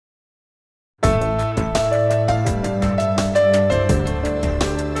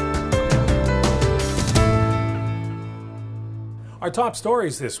Our top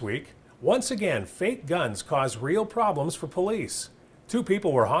stories this week. Once again, fake guns cause real problems for police. 2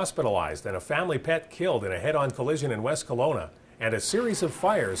 people were hospitalized and a family pet killed in a head-on collision in West Kelowna. And a series of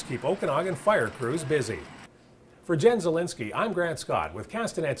fires keep Okanagan fire crews busy. For Jen Zielinski, I'm Grant Scott with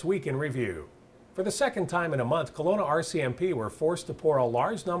Castanet's Week in Review. For the second time in a month, Kelowna RCMP were forced to pour a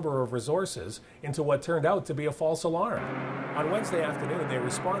large number of resources into what turned out to be a false alarm. On Wednesday afternoon, they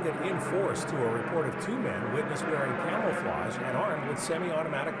responded in force to a report of 2 men witnessed wearing camouflage and armed with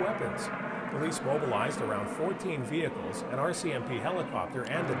semi-automatic weapons. Police mobilized around 14 vehicles, an RCMP helicopter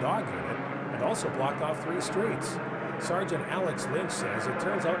and the dog unit, and also blocked off 3 streets. Sergeant Alex Lynch says it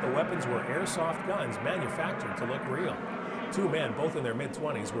turns out the weapons were airsoft guns manufactured to look real. 2 men, both in their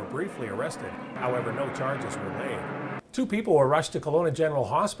mid-20s, were briefly arrested. However, no charges were laid. 2 people were rushed to Kelowna General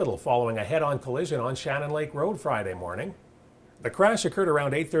Hospital following a head-on collision on Shannon Lake Road Friday morning. The crash occurred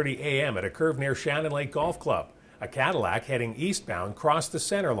around 8:30 a.m. at a curve near Shannon Lake Golf Club. A Cadillac heading eastbound crossed the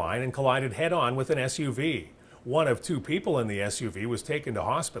center line and collided head-on with an SUV. One of 2 people in the SUV was taken to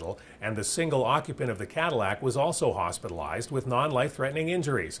hospital, and the single occupant of the Cadillac was also hospitalized with non-life-threatening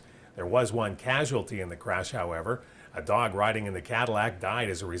injuries. There was 1 casualty in the crash, however. A dog riding in the Cadillac died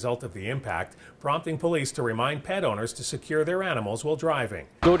as a result of the impact, prompting police to remind pet owners to secure their animals while driving.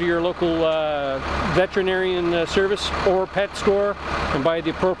 Go to your local veterinarian service or pet store and buy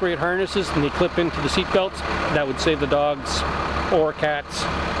the appropriate harnesses, and they clip into the seat belts. That would save the dogs or cats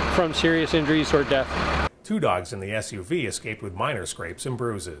from serious injuries or death. 2 dogs in the SUV escaped with minor scrapes and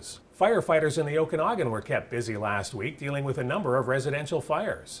bruises. Firefighters in the Okanagan were kept busy last week dealing with a number of residential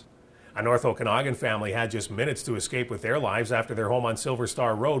fires. A North Okanagan family had just minutes to escape with their lives after their home on Silver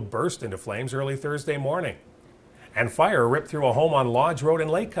Star Road burst into flames early Thursday morning. And fire ripped through a home on Lodge Road in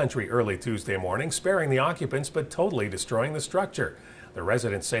Lake Country early Tuesday morning, sparing the occupants but totally destroying the structure. The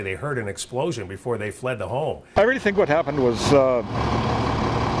residents say they heard an explosion before they fled the home. I really think what happened was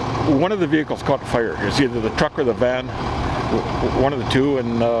one of the vehicles caught fire. It was either the truck or the van, one of the 2,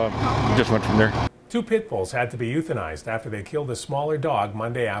 and just went from there. 2 pit bulls had to be euthanized after they killed a smaller dog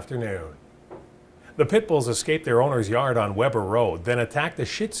Monday afternoon. The pit bulls escaped their owner's yard on Weber Road, then attacked a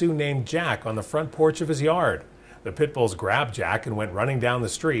Shih Tzu named Jack on the front porch of his yard. The pit bulls grabbed Jack and went running down the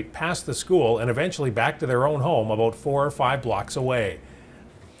street, past the school, and eventually back to their own home about 4 or 5 blocks away.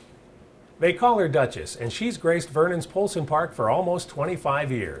 They call her Duchess, and she's graced Vernon's Polson Park for almost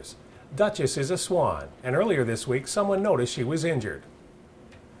 25 years. Duchess is a swan, and earlier this week someone noticed she was injured.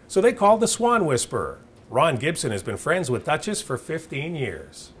 So they called the Swan Whisperer. Ron Gibson has been friends with Duchess for 15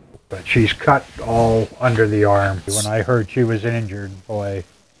 years. But she's cut all under the arm. When I heard she was injured, boy,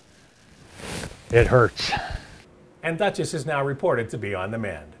 it hurts. And Duchess is now reported to be on the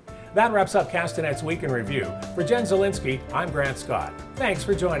mend. That wraps up Castanet's Week in Review. For Jen Zielinski, I'm Grant Scott. Thanks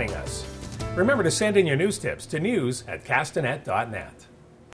for joining us. Remember to send in your news tips to news@castanet.net.